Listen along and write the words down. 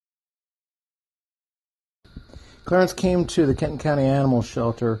Clarence came to the Kenton County Animal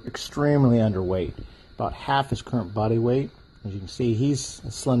Shelter extremely underweight, about half his current body weight. As you can see, he's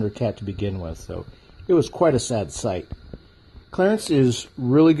a slender cat to begin with, so it was quite a sad sight. Clarence is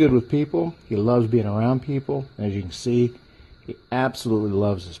really good with people. He loves being around people. As you can see, he absolutely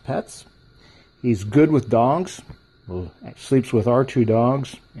loves his pets. He's good with dogs. Sleeps with our two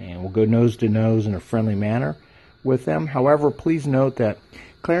dogs and will go nose to nose in a friendly manner with them. However, please note that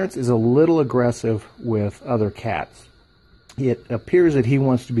Clarence is a little aggressive with other cats. It appears that he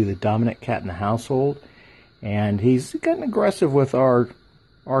wants to be the dominant cat in the household, and he's gotten aggressive with our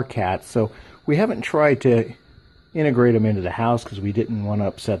cats. So we haven't tried to integrate him into the house because we didn't want to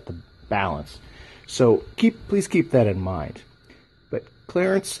upset the balance. So please keep that in mind. But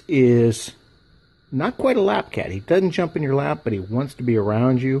Clarence is not quite a lap cat. He doesn't jump in your lap, but he wants to be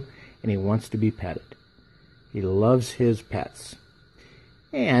around you and he wants to be petted. He loves his pets.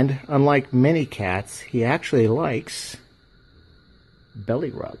 And unlike many cats, he actually likes belly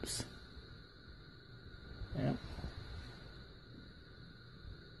rubs. Yeah.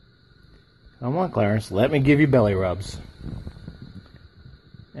 Come on, Clarence, let me give you belly rubs.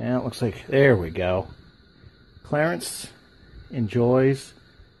 And it looks like, there we go. Clarence enjoys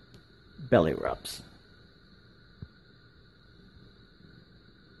belly rubs.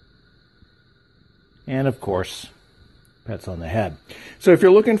 And of course, pets on the head. So if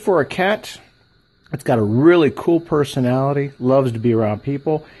you're looking for a cat that's got a really cool personality, loves to be around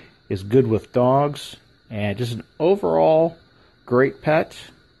people, is good with dogs, and just an overall great pet,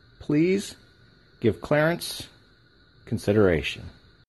 please give Clarence consideration.